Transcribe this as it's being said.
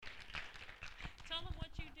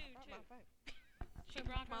my too. phone. She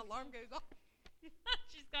brought My her alarm phone. goes off.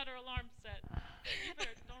 She's got her alarm set. You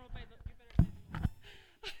better don't obey the. You better obey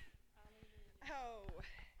the Lord. Hallelujah. Oh,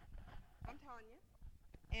 I'm telling you.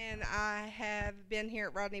 And I have been here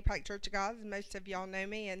at Rodney Pike Church of God, as most of y'all know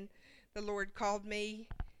me, and the Lord called me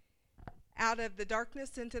out of the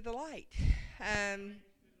darkness into the light.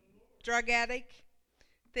 Drug addict,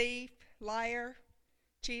 thief, liar,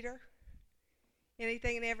 cheater,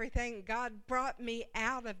 anything and everything. God brought me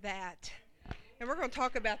out of that. And we're going to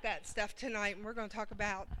talk about that stuff tonight, and we're going to talk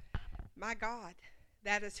about my God.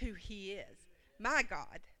 That is who He is. My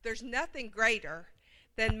God. There's nothing greater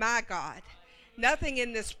than my God. Nothing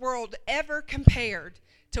in this world ever compared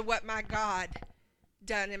to what my God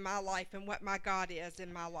done in my life and what my God is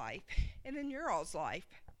in my life and in your all's life.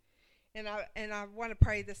 And I want to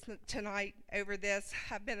pray this tonight over this.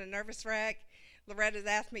 I've been a nervous wreck. Loretta's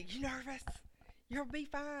asked me, "You nervous? You'll be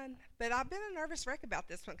fine." But I've been a nervous wreck about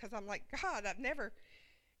this one because I'm like, God, I've never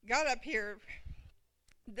got up here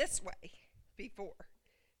this way before.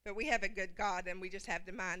 But we have a good God, and we just have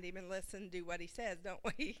to mind Him and listen, do what He says, don't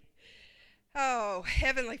we? Oh,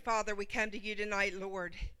 Heavenly Father, we come to You tonight,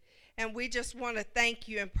 Lord. And we just want to thank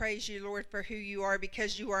You and praise You, Lord, for who You are,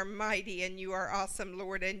 because You are mighty and You are awesome,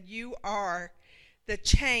 Lord. And You are the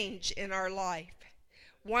change in our life.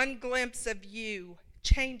 One glimpse of You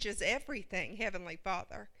changes everything, Heavenly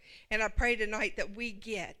Father. And I pray tonight that we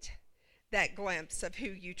get that glimpse of who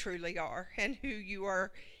You truly are and who You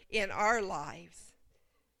are in our lives.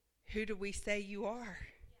 Who do we say You are,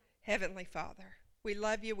 Heavenly Father? We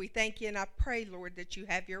love You, we thank You, and I pray, Lord, that You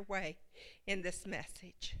have Your way in this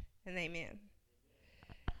message. And amen.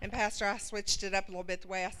 And Pastor, I switched it up a little bit. The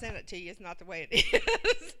way I sent it to you is not the way it is.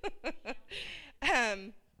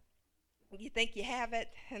 You think you have it,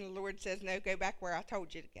 and the Lord says, no, go back where I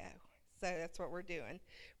told you to go. So that's what we're doing.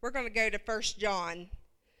 We're going to go to 1 John,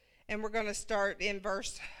 and we're going to start in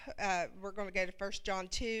we're going to go to 1 John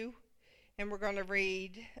 2, and we're going to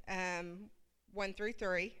read 1 through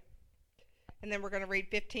 3. And then we're going to read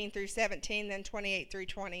 15 through 17, then 28 through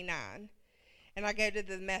 29. And I go to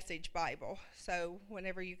the Message Bible, so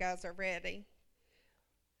whenever you guys are ready.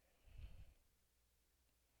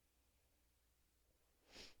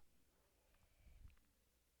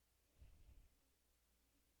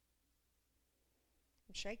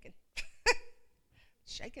 I'm shaking.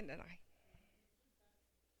 Shaking tonight.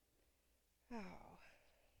 Oh.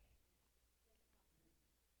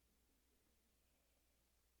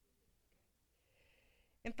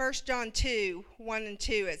 In 1 John 2, 1 and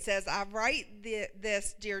 2, it says, I write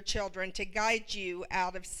this, dear children, to guide you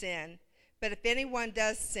out of sin. But if anyone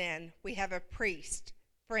does sin, we have a priest,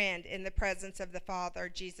 friend in the presence of the Father,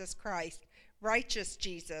 Jesus Christ, righteous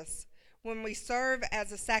Jesus. When we serve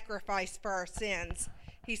as a sacrifice for our sins,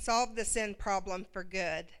 He solved the sin problem for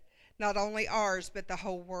good, not only ours, but the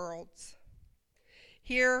whole world's.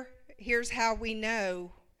 Here's how we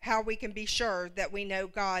can be sure that we know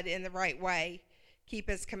God in the right way. Keep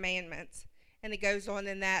His commandments. And He goes on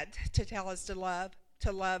in that to tell us to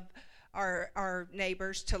love our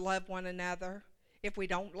neighbors, to love one another. If we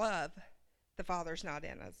don't love, the Father's not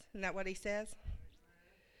in us. Isn't that what He says?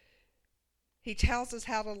 He tells us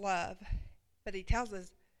how to love, but He tells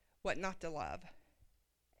us what not to love.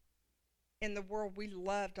 In the world, we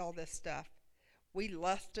loved all this stuff. We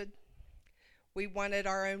lusted. We wanted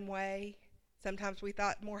our own way. Sometimes we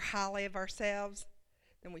thought more highly of ourselves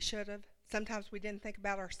than we should have. Sometimes we didn't think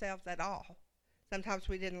about ourselves at all. Sometimes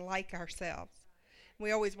we didn't like ourselves.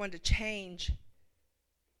 We always wanted to change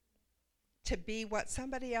to be what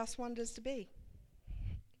somebody else wanted us to be.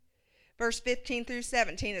 Verse 15 through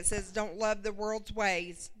 17, it says, don't love the world's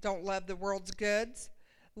ways. Don't love the world's goods.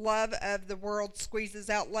 Love of the world squeezes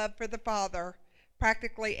out love for the Father.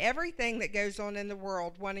 Practically everything that goes on in the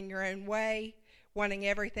world, wanting your own way, wanting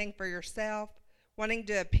everything for yourself, wanting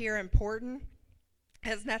to appear important,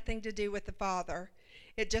 has nothing to do with the Father.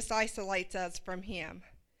 It just isolates us from Him.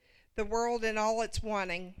 The world and all its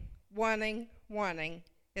wanting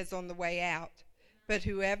is on the way out. But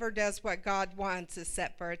whoever does what God wants is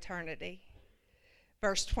set for eternity.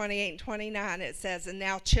 Verse 28 and 29, it says, and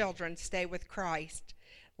now children, stay with Christ.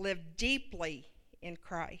 Live deeply in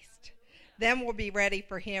Christ. Then we'll be ready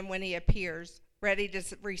for Him when He appears, ready to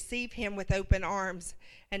receive Him with open arms,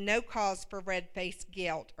 and no cause for red-faced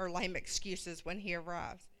guilt or lame excuses when He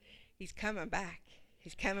arrives. He's coming back.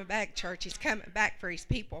 He's coming back, church. He's coming back for His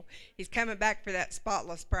people. He's coming back for that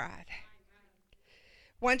spotless bride.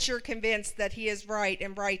 Once you're convinced that He is right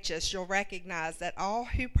and righteous, you'll recognize that all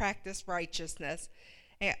who practice righteousness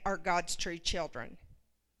are God's true children.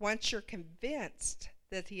 Once you're convinced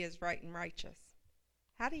that He is right and righteous,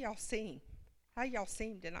 how do y'all see Him? How y'all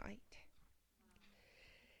seem tonight?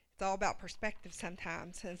 It's all about perspective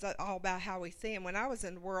sometimes, and it's all about how we see him. When I was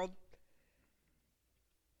in the world,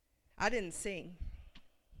 I didn't sing.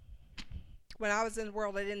 When I was in the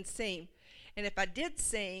world, I didn't sing. And if I did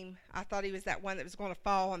sing, I thought he was that one that was going to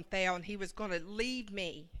fall and fail, and he was going to leave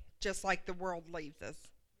me just like the world leaves us.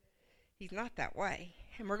 He's not that way.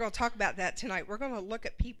 And we're going to talk about that tonight. We're going to look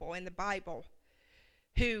at people in the Bible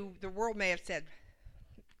who the world may have said,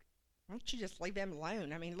 why don't you just leave them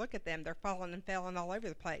alone? I mean, look at them. They're falling and failing all over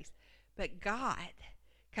the place. But God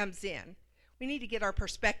comes in. We need to get our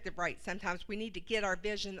perspective right sometimes. We need to get our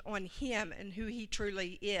vision on him and who he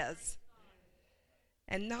truly is,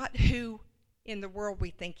 and not who in the world we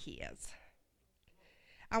think he is.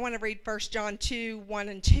 I want to read 1 John 2, 1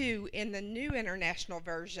 and 2 in the New International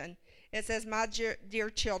Version. It says, my dear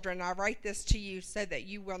children, I write this to you so that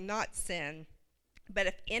you will not sin. But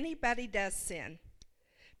if anybody does sin,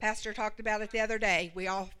 Pastor talked about it the other day. We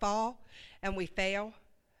all fall and we fail.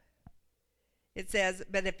 It says,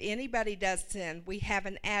 but if anybody does sin, we have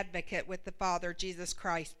an advocate with the Father, Jesus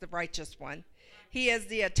Christ, the righteous one. He is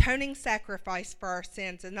the atoning sacrifice for our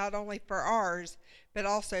sins, and not only for ours, but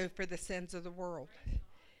also for the sins of the world.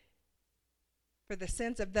 For the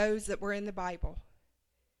sins of those that were in the Bible.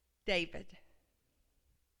 David.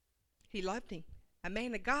 He loved him. A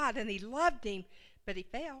man of God, and he loved him, but he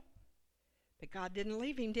fell. But God didn't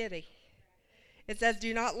leave him, did he? It says,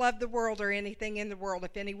 do not love the world or anything in the world.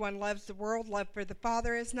 If anyone loves the world, love for the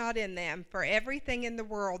Father is not in them. For everything in the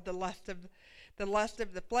world, the lust of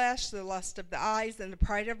the flesh, the lust of the eyes, and the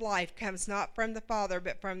pride of life comes not from the Father,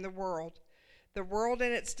 but from the world. The world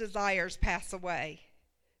and its desires pass away,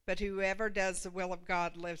 but whoever does the will of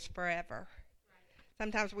God lives forever.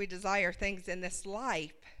 Sometimes we desire things in this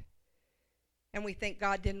life, and we think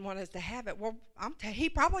God didn't want us to have it. Well, he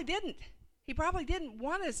probably didn't. He probably didn't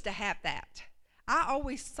want us to have that. I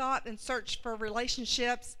always sought and searched for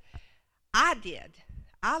relationships. I did.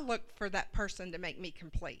 I looked for that person to make me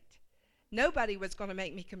complete. Nobody was going to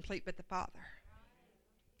make me complete but the Father.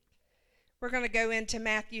 We're going to go into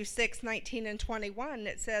Matthew 6, 19 and 21.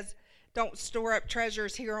 It says, don't store up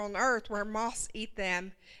treasures here on earth where moths eat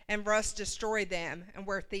them and rust destroy them, and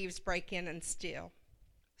where thieves break in and steal.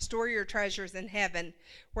 Store your treasures in heaven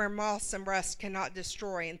where moths and rust cannot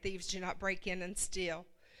destroy and thieves do not break in and steal.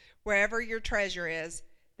 Wherever your treasure is,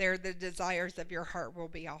 there the desires of your heart will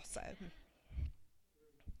be also.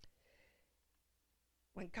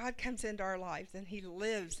 When God comes into our lives and he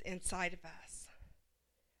lives inside of us,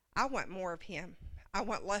 I want more of him. I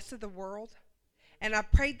want less of the world. And I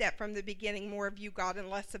prayed that from the beginning, more of you, God, and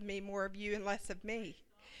less of me, more of you and less of me.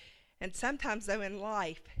 And sometimes, though, in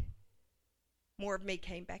life, more of me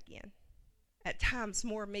came back in. At times,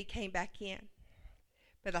 more of me came back in.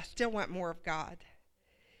 But I still want more of God.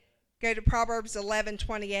 Go to Proverbs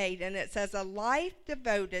 11:28, and it says, a life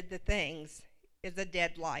devoted to things is a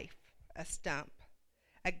dead life, a stump.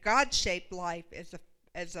 A God-shaped life is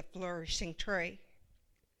a flourishing tree.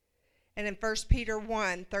 And in 1 Peter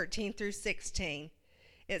 1, 13 through 16,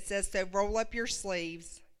 it says, so roll up your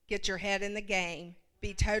sleeves, get your head in the game,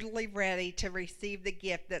 be totally ready to receive the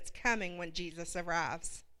gift that's coming when Jesus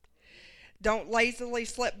arrives. Don't lazily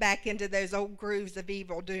slip back into those old grooves of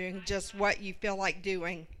evil, doing just what you feel like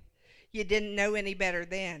doing. You didn't know any better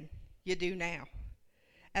then. You do now.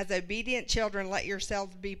 As obedient children, let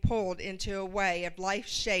yourselves be pulled into a way of life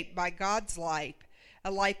shaped by God's life, a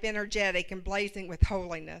life energetic and blazing with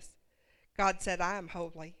holiness. God said, I am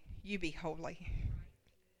holy. You be holy.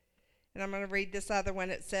 And I'm going to read this other one.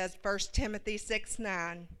 It says, 1 Timothy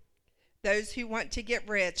 6:9. Those who want to get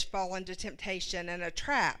rich fall into temptation and a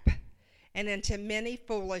trap, and into many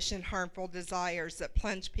foolish and harmful desires that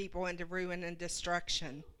plunge people into ruin and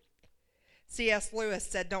destruction. C.S. Lewis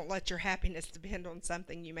said, don't let your happiness depend on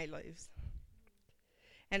something you may lose.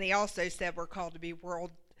 And he also said we're called to be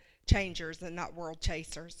world changers and not world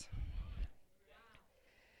chasers.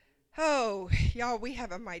 Oh, y'all, we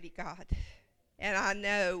have a mighty God. And I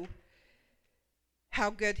know how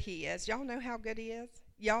good he is. Y'all know how good he is?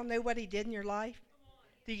 Y'all know what he did in your life?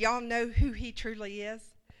 Do y'all know who he truly is?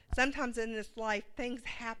 Sometimes in this life, things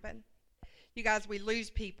happen. You guys, we lose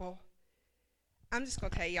people. I'm just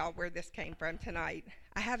going to tell y'all where this came from tonight.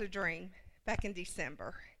 I had a dream back in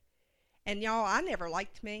December. And y'all, I never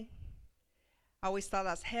liked me. I always thought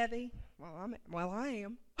I was heavy. Well, I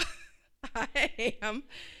am. I am.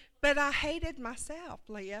 But I hated myself,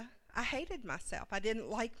 Leah. I hated myself. I didn't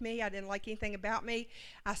like me. I didn't like anything about me.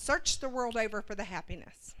 I searched the world over for the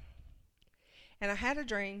happiness. And I had a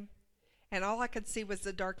dream, and all I could see was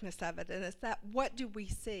the darkness of it. And it's that, what do we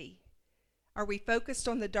see? Are we focused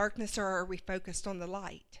on the darkness, or are we focused on the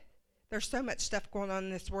light? There's so much stuff going on in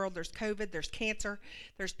this world. There's COVID, there's cancer,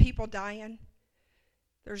 there's people dying,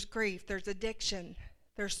 there's grief, there's addiction.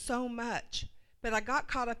 There's so much. But I got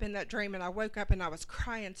caught up in that dream, and I woke up and I was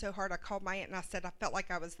crying so hard. I called my aunt and I said I felt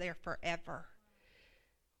like I was there forever.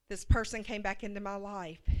 This person came back into my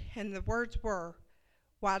life, and the words were,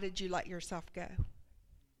 "Why did you let yourself go?"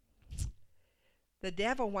 The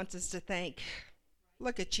devil wants us to think,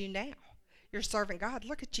 look at you now. You're serving God.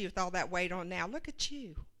 Look at you with all that weight on now. Look at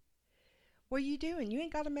you. What are you doing? You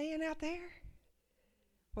ain't got a man out there?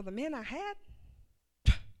 Well, the men I had,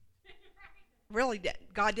 really,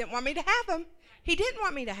 God didn't want me to have them. He didn't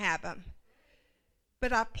want me to have them.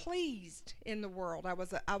 But I pleased in the world. I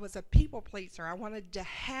was a people pleaser. I wanted to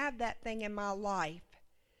have that thing in my life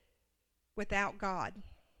without God.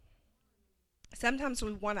 Sometimes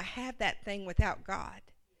we want to have that thing without God.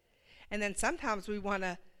 And then sometimes we want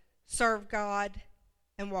to serve God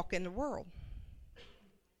and walk in the world.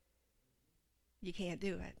 You can't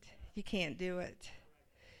do it. You can't do it.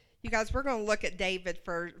 You guys, we're going to look at David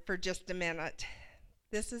for just a minute.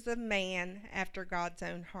 This is a man after God's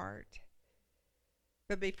own heart.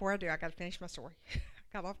 But before I do, I got to finish my story. I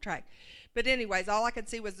got off track. But anyways, all I could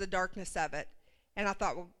see was the darkness of it. And I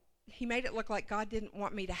thought, well, he made it look like God didn't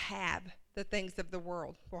want me to have the things of the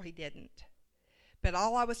world. Well, he didn't. But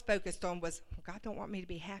all I was focused on was, well, God don't want me to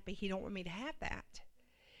be happy. He don't want me to have that.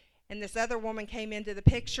 And this other woman came into the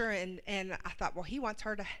picture, and I thought, well, he wants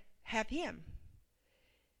her to have him.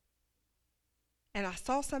 And I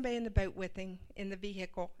saw somebody in the boat with him in the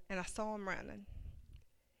vehicle, and I saw him running.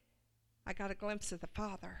 I got a glimpse of the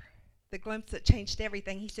Father, the glimpse that changed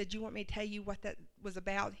everything. He said, you want me to tell you what that was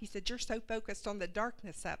about? He said, you're so focused on the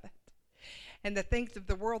darkness of it and the things of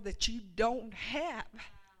the world that you don't have.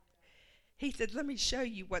 He said, let me show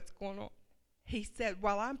you what's going on. He said,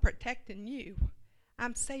 while I'm protecting you,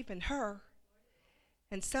 I'm saving her,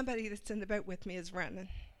 and somebody that's in the boat with me is running.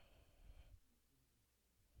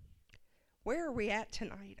 Where are we at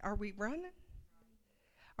tonight? Are we running?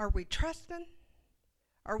 Are we trusting?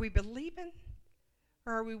 Are we believing?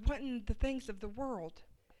 Or are we wanting the things of the world?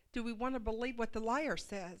 Do we want to believe what the liar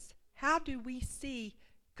says? How do we see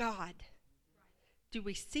God? Do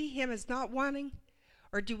we see him as not wanting?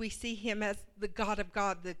 Or do we see him as the God of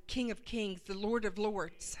God, the King of Kings, the Lord of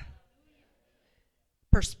Lords?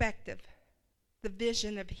 Perspective, the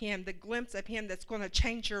vision of him, the glimpse of him that's going to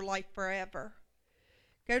change your life forever.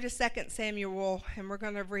 Go to 2 Samuel, and we're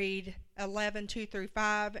going to read 11, 2 through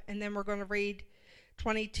 5, and then we're going to read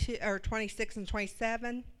 26 and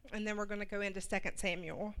 27, and then we're going to go into 2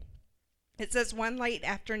 Samuel. It says, one late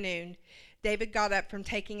afternoon, David got up from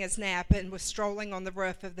taking his nap and was strolling on the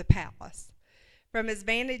roof of the palace. From his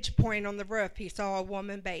vantage point on the roof, he saw a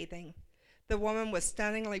woman bathing. The woman was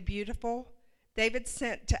stunningly beautiful. David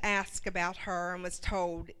sent to ask about her and was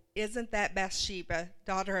told, isn't that Bathsheba,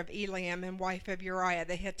 daughter of Eliam and wife of Uriah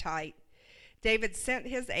the Hittite? David sent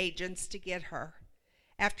his agents to get her.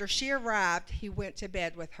 After she arrived, he went to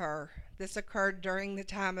bed with her. This occurred during the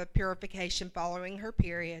time of purification following her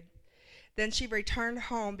period. Then she returned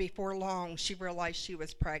home. Before long, she realized she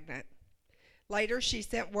was pregnant. Later, she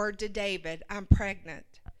sent word to David, I'm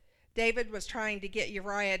pregnant. David was trying to get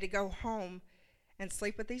Uriah to go home and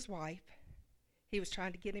sleep with his wife. He was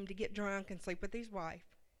trying to get him to get drunk and sleep with his wife,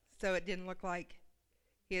 so it didn't look like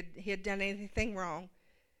he had done anything wrong.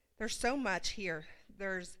 There's so much here.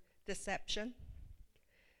 There's deception.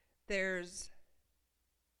 There's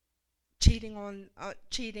cheating.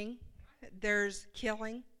 There's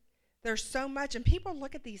killing. There's so much, and people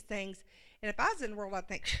look at these things, and if I was in the world, I'd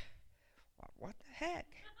think, what the heck?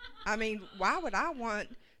 I mean, why would I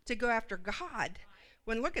want to go after God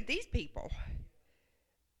when look at these people?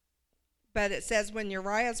 But it says, when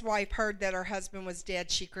Uriah's wife heard that her husband was dead,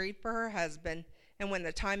 she grieved for her husband, and when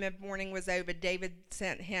the time of mourning was over, David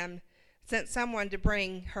sent someone to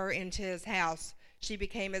bring her into his house. She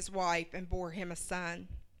became his wife and bore him a son.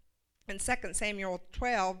 In 2 Samuel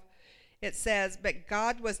 12, it says, but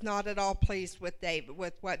God was not at all pleased with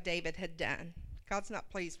what David had done. God's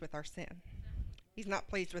not pleased with our sin. He's not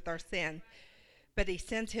pleased with our sin. But he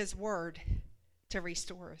sends his word to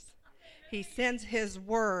restore us. He sends his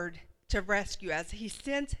word to rescue us. He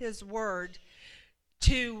sends his word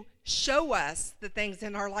to show us the things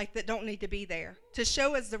in our life that don't need to be there, to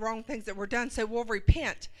show us the wrong things that were done so we'll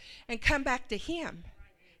repent and come back to him.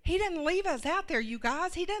 He didn't leave us out there, you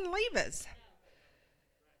guys. He didn't leave us.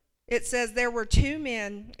 It says there were two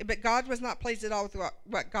men, but God was not pleased at all with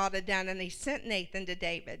what God had done, and he sent Nathan to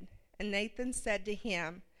David. And Nathan said to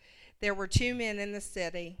him, there were two men in the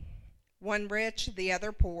city, one rich, the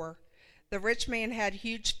other poor. The rich man had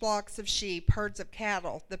huge flocks of sheep, herds of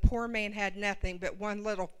cattle. The poor man had nothing but one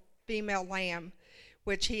little female lamb,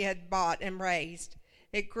 which he had bought and raised.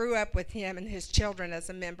 It grew up with him and his children as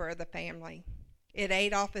a member of the family. It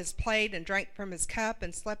ate off his plate and drank from his cup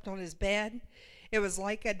and slept on his bed. It was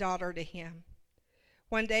like a daughter to him.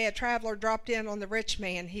 One day a traveler dropped in on the rich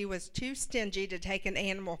man. He was too stingy to take an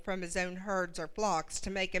animal from his own herds or flocks to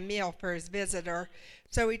make a meal for his visitor,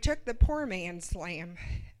 so he took the poor man's lamb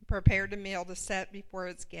and prepared a meal to set before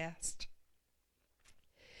his guest.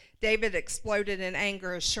 David exploded in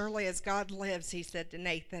anger. As surely as God lives, he said to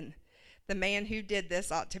Nathan, the man who did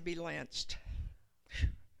this ought to be lynched.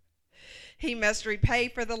 He must repay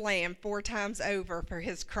for the lamb 4 times over for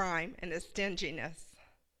his crime and his stinginess.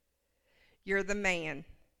 You're the man,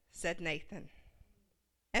 said Nathan.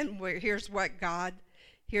 And here's what God,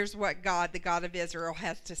 the God of Israel,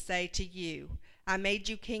 has to say to you. I made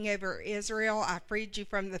you king over Israel. I freed you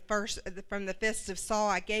from the fists of Saul.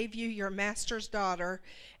 I gave you your master's daughter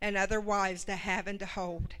and other wives to have and to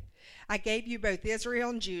hold. I gave you both Israel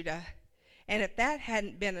and Judah. And if that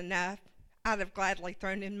hadn't been enough, I'd have gladly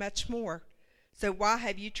thrown in much more. So why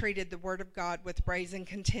have you treated the word of God with brazen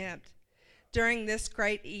contempt? During this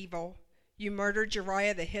great evil, you murdered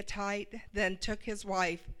Uriah the Hittite, then took his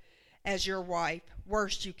wife as your wife.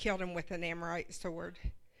 Worse, you killed him with an Amorite sword.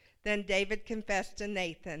 Then David confessed to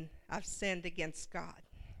Nathan, I've sinned against God.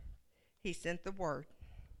 He sent the word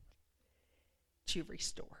to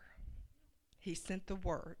restore. He sent the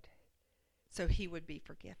word so he would be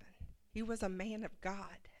forgiven. He was a man of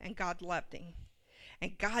God, and God loved him.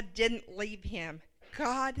 And God didn't leave him.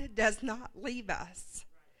 God does not leave us.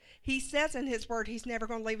 He says in his word he's never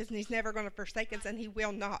going to leave us and he's never going to forsake us, and he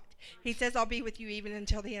will not. He says, I'll be with you even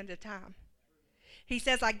until the end of time. He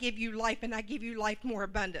says, I give you life and I give you life more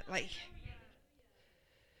abundantly.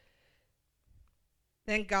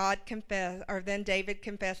 Then David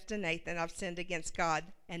confessed to Nathan, I've sinned against God.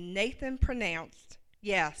 And Nathan pronounced,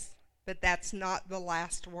 yes, but that's not the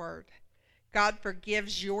last word. God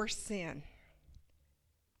forgives your sin.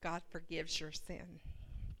 God forgives your sin.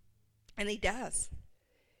 And he does.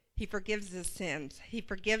 He forgives us sins. He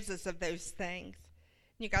forgives us of those things.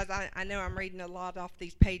 You guys, I know I'm reading a lot off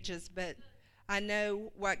these pages, but I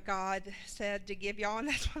know what God said to give y'all, and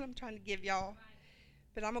that's what I'm trying to give y'all.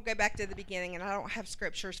 But I'm going to go back to the beginning, and I don't have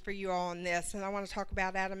scriptures for you all on this, and I want to talk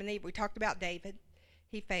about Adam and Eve. We talked about David.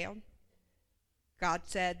 He failed. God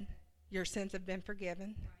said, your sins have been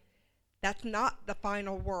forgiven. That's not the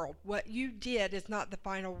final word. What you did is not the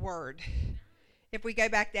final word. If we go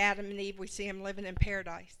back to Adam and Eve, we see them living in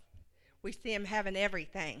paradise. We see them having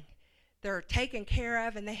everything. They're taken care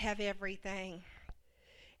of, and they have everything.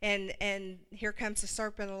 And here comes the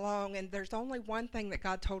serpent along, and there's only one thing that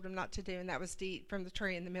God told him not to do, and that was to eat from the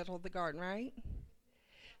tree in the middle of the garden, right?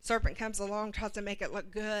 Serpent comes along, tries to make it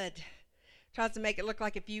look good. Tries to make it look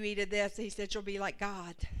like if you eat of this, he said, you'll be like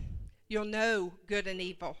God. You'll know good and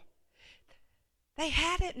evil. They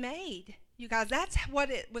had it made. You guys, that's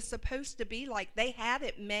what it was supposed to be like. They had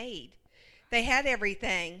it made. They had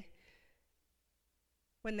everything.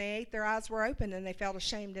 When they ate, their eyes were open, and they felt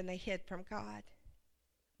ashamed, and they hid from God.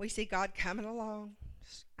 We see God coming along.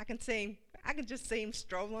 I can just see him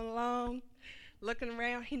strolling along, looking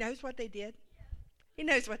around. He knows what they did. He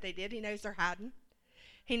knows what they did. He knows they're hiding.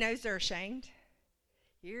 He knows they're ashamed.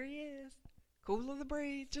 Here he is, cool of the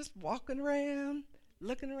breeze, just walking around,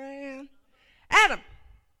 looking around. Adam,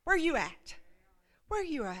 where are you at? Where are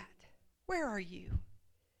you at? Where are you?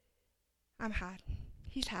 I'm hiding.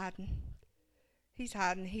 He's hiding. He's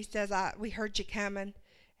hiding. He says, we heard you coming.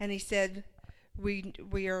 And he said,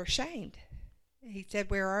 we are ashamed. He said,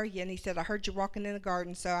 where are you? And he said, I heard you walking in the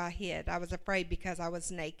garden, so I hid. I was afraid because I was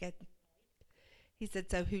naked. He said,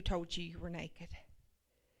 so who told you you were naked?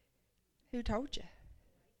 Who told you?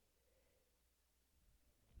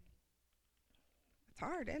 It's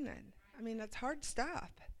hard, isn't it? I mean, it's hard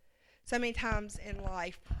stuff. So many times in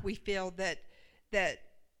life we feel that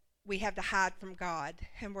we have to hide from God,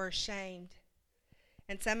 and we're ashamed.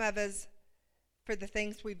 And some of us, for the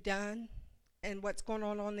things we've done and what's going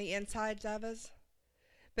on the insides of us.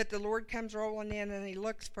 But the Lord comes rolling in, and he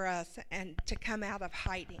looks for us and to come out of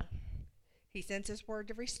hiding. He sends his word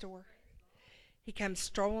to restore. He comes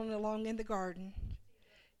strolling along in the garden.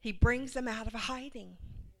 He brings them out of hiding.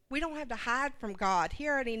 We don't have to hide from God. He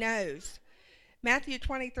already knows. Matthew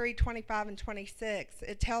 23:25 and 26,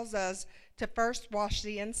 it tells us to first wash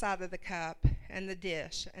the inside of the cup and the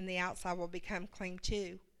dish, and the outside will become clean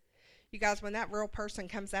too. You guys, when that real person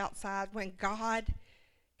comes outside, when God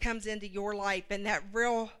comes into your life, and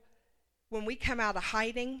when we come out of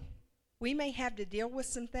hiding, we may have to deal with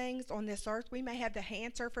some things on this earth. We may have to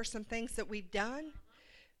answer for some things that we've done,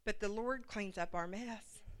 but the Lord cleans up our mess.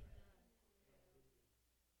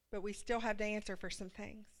 but we still have to answer for some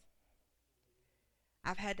things.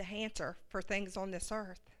 I've had to answer for things on this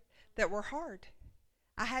earth that were hard.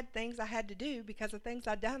 I had things I had to do because of things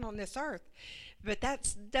I'd done on this earth. But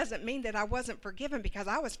that doesn't mean that I wasn't forgiven, because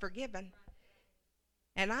I was forgiven.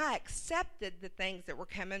 And I accepted the things that were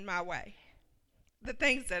coming my way. The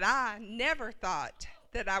things that I never thought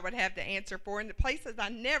that I would have to answer for, and the places I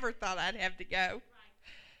never thought I'd have to go.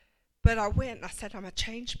 But I went and I said, I'm a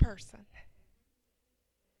changed person.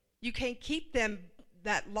 You can't keep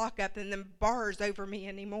that lockup and them bars over me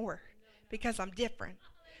anymore, because I'm different.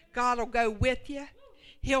 God will go with you.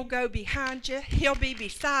 He'll go behind you. He'll be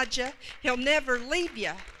beside you. He'll never leave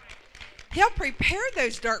you. He'll prepare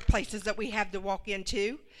those dark places that we have to walk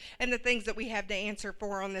into and the things that we have to answer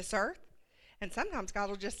for on this earth. And sometimes God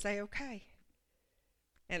will just say, okay.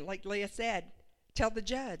 And like Leah said, tell the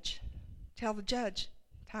judge,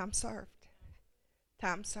 time served.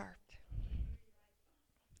 Time served.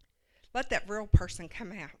 Let that real person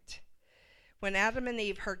come out. When Adam and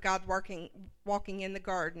Eve heard God walking in the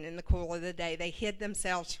garden in the cool of the day, they hid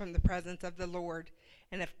themselves from the presence of the Lord.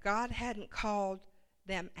 And if God hadn't called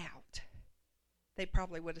them out, they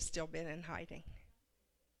probably would have still been in hiding.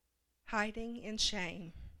 Hiding in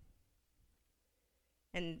shame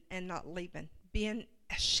and not leaving. Being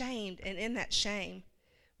ashamed, and in that shame,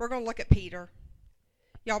 we're going to look at Peter.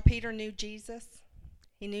 Y'all, Peter knew Jesus.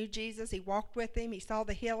 He knew Jesus. He walked with him. He saw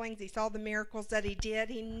the healings. He saw the miracles that he did.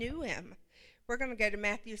 He knew him. We're going to go to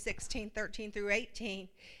Matthew 16:13 through 18.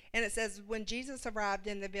 And it says, when Jesus arrived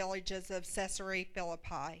in the villages of Caesarea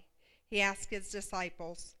Philippi, he asked his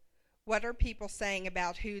disciples, what are people saying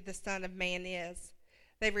about who the Son of Man is?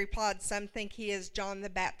 They replied, some think he is John the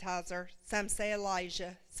Baptizer, some say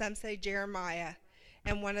Elijah, some say Jeremiah,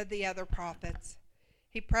 and one of the other prophets.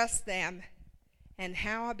 He pressed them, and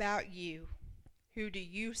how about you? Who do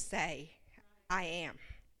you say I am?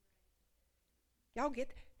 Y'all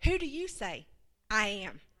get, who do you say I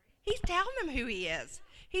am? He's telling them who he is.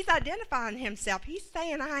 He's identifying himself. He's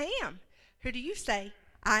saying I am. Who do you say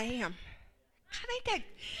I am? I think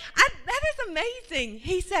that is amazing.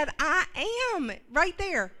 He said I am right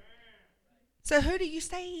there. So who do you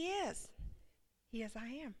say he is? He is I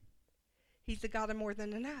am. He's the God of more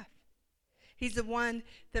than enough. He's the one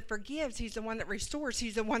that forgives. He's the one that restores.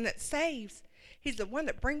 He's the one that saves. He's the one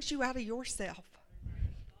that brings you out of yourself.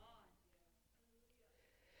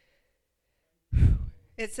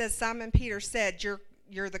 It says, Simon Peter said,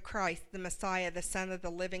 you're the Christ, the Messiah, the Son of the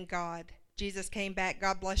living God. Jesus came back,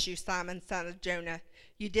 God bless you, Simon, son of Jonah.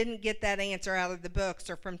 You didn't get that answer out of the books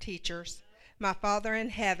or from teachers. My Father in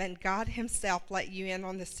heaven, God himself, let you in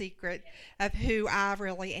on the secret of who I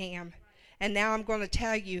really am. And now I'm going to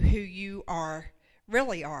tell you who you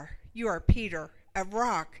really are. You are Peter, a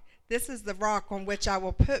rock. This is the rock on which I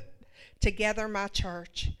will put together my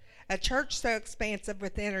church. A church so expansive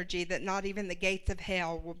with energy that not even the gates of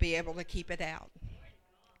hell will be able to keep it out.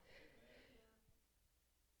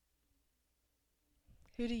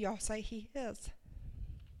 Who do y'all say he is?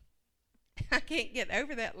 I can't get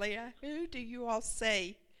over that, Leah. Who do you all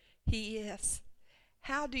say he is?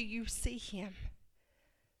 How do you see him?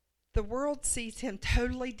 The world sees him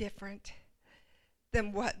totally different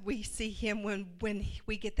than what we see him when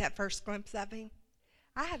we get that first glimpse of him.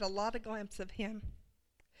 I had a lot of glimpses of him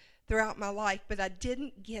throughout my life, but I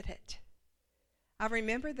didn't get it. I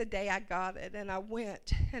remember the day I got it, and I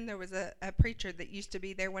went, and there was a preacher that used to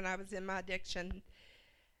be there when I was in my addiction.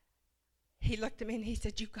 He looked at me and he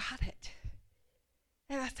said, you got it.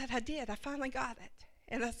 And I said, I did. I finally got it.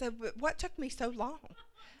 And I said, but what took me so long?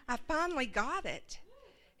 I finally got it.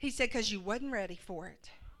 He said, because you wasn't ready for it.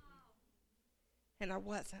 And I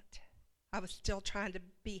wasn't. I was still trying to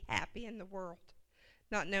be happy in the world,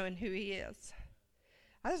 not knowing who he is.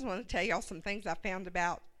 I just want to tell y'all some things I found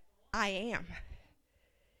about I am.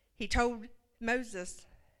 He told Moses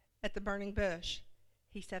at the burning bush,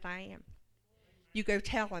 he said, I am. You go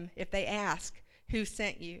tell him if they ask who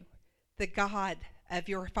sent you, the God of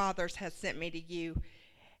your fathers has sent me to you.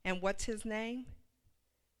 And what's his name?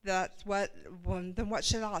 Then what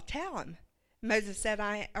should I tell him? Moses said,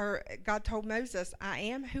 God told Moses, I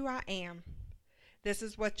am who I am. This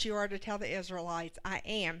is what you are to tell the Israelites. I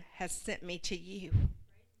am has sent me to you.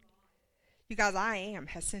 You guys, I am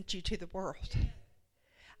has sent you to the world.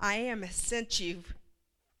 I am has sent you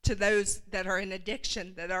to those that are in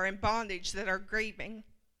addiction, that are in bondage, that are grieving.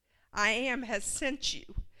 I am has sent you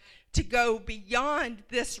to go beyond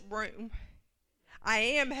this room. I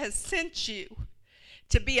am has sent you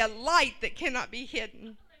to be a light that cannot be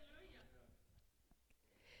hidden.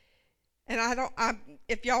 And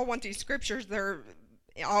if y'all want these scriptures, they're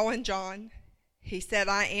all in John. He said,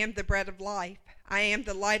 I am the bread of life. I am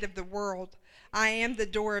the light of the world. I am the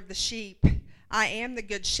door of the sheep. I am the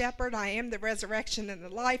good shepherd. I am the resurrection and the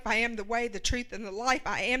life. I am the way, the truth, and the life.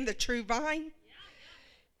 I am the true vine.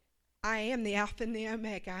 I am the Alpha and the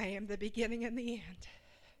Omega. I am the beginning and the end.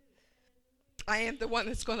 I am the one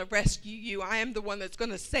that's going to rescue you. I am the one that's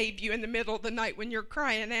going to save you in the middle of the night when you're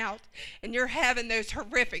crying out and you're having those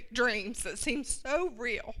horrific dreams that seem so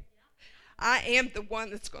real. I am the one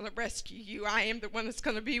that's going to rescue you. I am the one that's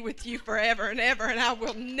going to be with you forever and ever, and I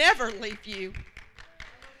will never leave you.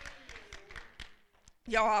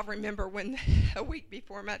 Y'all, I remember when a week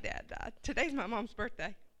before my dad died. Today's my mom's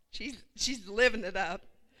birthday. She's living it up.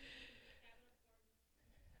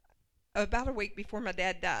 About a week before my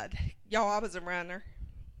dad died, y'all, I was a runner.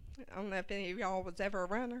 I don't know if any of y'all was ever a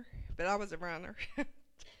runner, but I was a runner.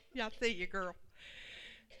 Y'all see you, girl.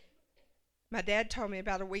 My dad told me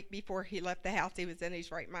about a week before he left the house he was in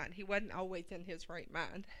his right mind. He wasn't always in his right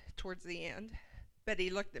mind towards the end. But he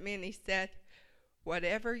looked at me and he said,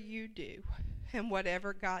 whatever you do and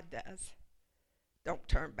whatever God does, don't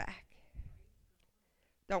turn back.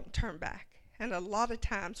 Don't turn back. And a lot of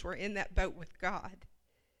times we're in that boat with God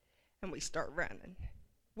and we start running.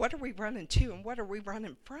 What are we running to and what are we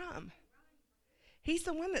running from? He's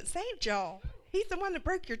the one that saved y'all. He's the one that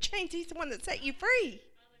broke your chains. He's the one that set you free.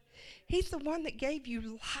 He's the one that gave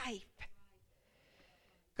you life.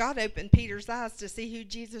 God opened Peter's eyes to see who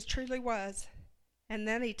Jesus truly was. And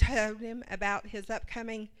then he told him about his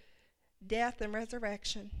upcoming death and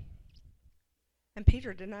resurrection. And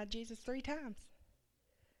Peter denied Jesus 3 times.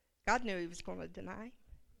 God knew he was going to deny him.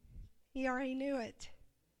 He already knew it.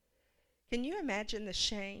 Can you imagine the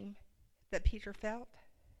shame that Peter felt?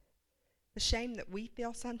 The shame that we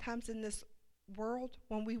feel sometimes in this world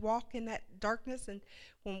when we walk in that darkness and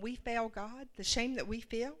when we fail God, the shame that we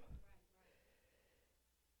feel.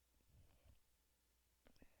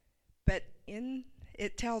 But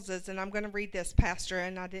it tells us, and I'm going to read this, Pastor,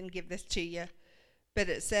 and I didn't give this to you, but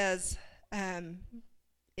it says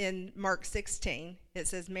in Mark 16, it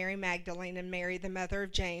says, Mary Magdalene and Mary, the mother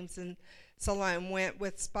of James, and Salome went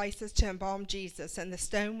with spices to embalm Jesus, and the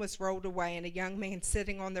stone was rolled away, and a young man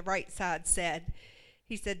sitting on the right side said,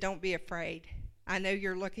 don't be afraid. I know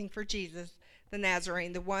you're looking for Jesus, the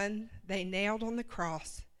Nazarene, the one they nailed on the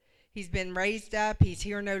cross. He's been raised up. He's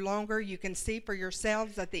here no longer. You can see for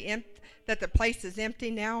yourselves that the place is empty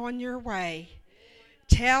now on your way.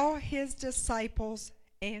 Tell his disciples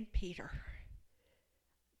and Peter.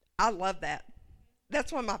 I love that.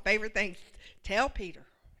 That's one of my favorite things. Tell Peter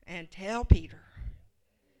and tell Peter.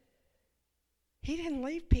 He didn't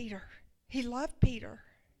leave Peter. He loved Peter.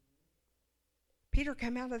 Peter,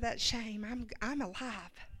 come out of that shame. I'm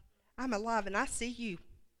alive. I'm alive, and I see you.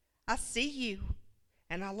 I see you,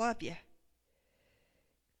 and I love you.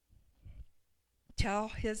 Tell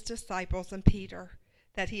his disciples and Peter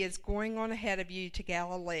that he is going on ahead of you to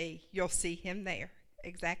Galilee. You'll see him there,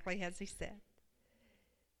 exactly as he said.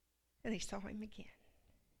 And he saw him again.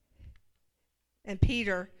 And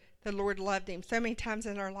Peter, the Lord loved him. So many times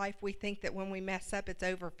in our life we think that when we mess up, it's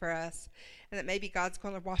over for us. And that maybe God's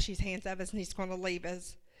going to wash his hands of us and he's going to leave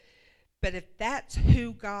us. But if that's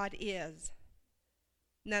who God is,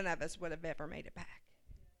 none of us would have ever made it back.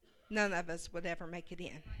 None of us would ever make it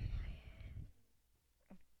in.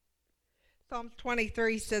 Psalm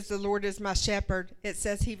 23 says, the Lord is my shepherd. It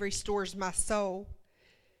says he restores my soul.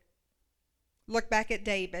 Look back at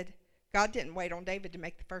David. God didn't wait on David to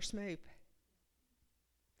make the first move.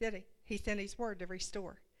 Did he? He sent his word to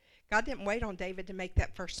restore. God didn't wait on David to make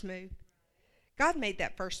that first move. God made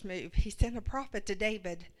that first move. He sent a prophet to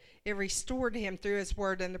David. It restored him through his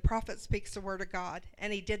word, and the prophet speaks the word of God.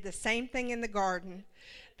 And he did the same thing in the garden.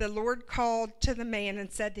 The Lord called to the man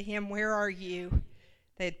and said to him, where are you?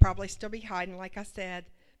 They'd probably still be hiding, like I said.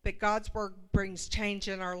 But God's word brings change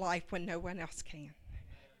in our life when no one else can.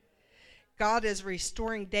 God is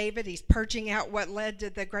restoring David. He's purging out what led to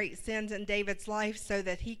the great sins in David's life so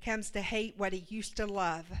that he comes to hate what he used to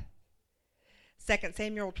love. 2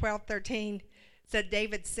 Samuel 12:13 said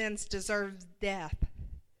David's sins deserved death.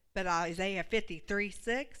 But Isaiah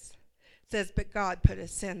 53:6 says, but God put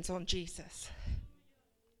his sins on Jesus.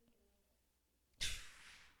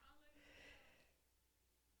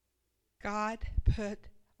 God put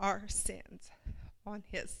our sins on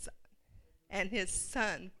his son. And his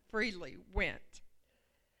son freely went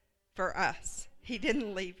for us. He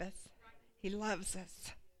didn't leave us. He loves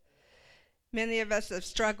us. Many of us have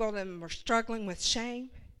struggled and we're struggling with shame.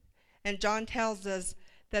 And John tells us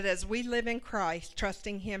that as we live in Christ,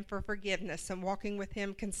 trusting him for forgiveness and walking with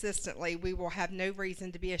him consistently, we will have no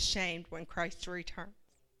reason to be ashamed when Christ returns.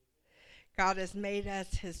 God has made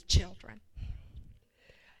us his children.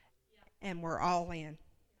 and we're all in.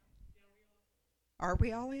 Are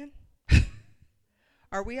we all in?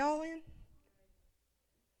 Are we all in?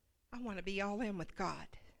 I want to be all in with God.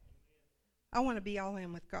 I want to be all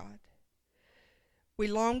in with God. We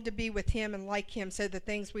long to be with him and like him, so the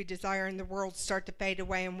things we desire in the world start to fade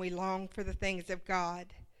away, and we long for the things of God.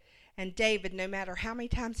 And David, no matter how many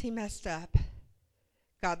times he messed up,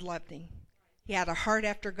 God loved him. He had a heart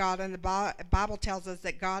after God, and the Bible tells us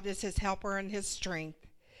that God is his helper and his strength.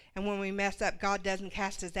 And when we mess up, God doesn't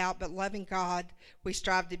cast us out, but loving God, we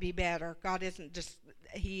strive to be better.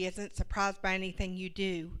 He isn't surprised by anything you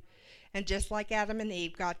do. And just like Adam and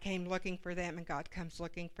Eve, God came looking for them, and God comes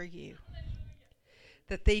looking for you.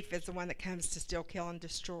 The thief is the one that comes to steal, kill, and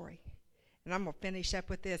destroy. And I'm going to finish up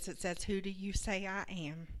with this. It says, who do you say I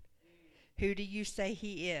am? Who do you say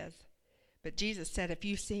he is? But Jesus said, if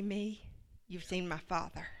you see me, you've seen my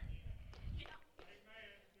Father.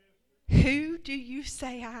 Who do you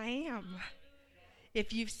say I am?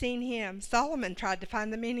 If you've seen him. Solomon tried to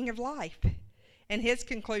find the meaning of life, and his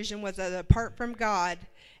conclusion was that apart from God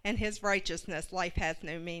and his righteousness, life has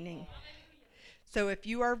no meaning. So if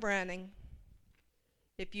you are running,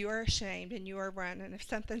 if you are ashamed and you are running, if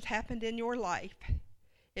something's happened in your life,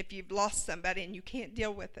 if you've lost somebody and you can't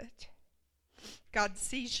deal with it, God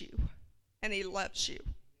sees you and he loves you.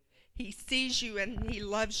 He sees you and he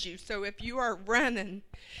loves you. So if you are running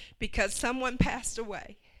because someone passed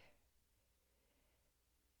away,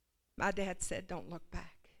 my dad said, don't look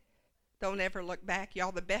back. Don't ever look back.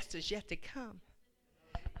 Y'all, the best is yet to come.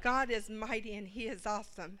 God is mighty and he is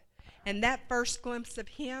awesome. And that first glimpse of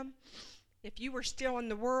him, if you were still in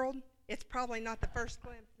the world, it's probably not the first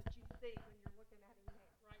glimpse that you see when you're looking at him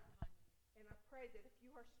now. And I pray that if you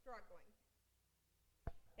are struggling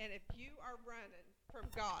and if you are running from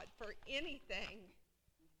God for anything,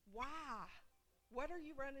 why? What are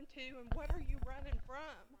you running to and what are you running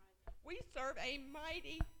from? We serve a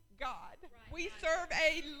mighty God. We serve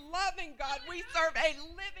a loving God. We serve a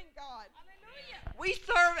living God. We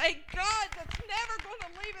serve a God that's never going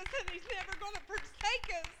to leave us and he's never going to forsake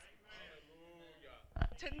us.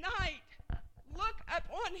 Tonight, look up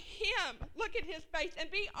on him. Look at his face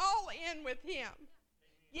and be all in with him.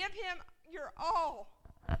 Give him your all.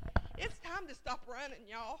 It's time to stop running,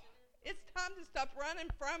 y'all. It's time to stop running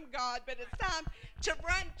from God, but it's time to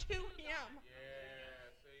run to him.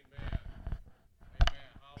 Yes, amen.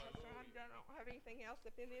 Amen. Hallelujah. I'm done. I don't have anything else.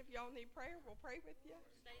 If any of y'all need prayer, we'll pray with you.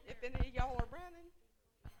 If any of y'all are running,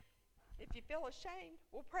 if you feel ashamed,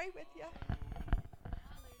 we'll pray with you.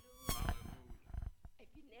 Hallelujah. If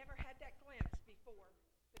you never had that glimpse before,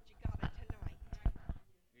 but you got it tonight.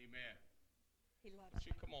 Amen. He loves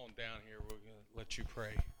you. Come on down here. We're going to let you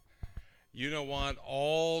pray. You know what?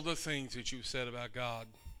 All the things that you said about God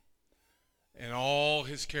and all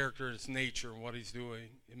his character, his nature, and what he's doing,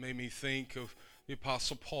 it made me think of the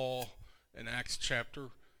Apostle Paul in Acts chapter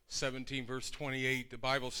 17, verse 28. The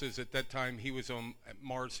Bible says at that time he was on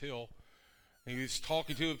Mars Hill, and he was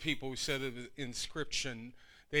talking to the people who said of the inscription,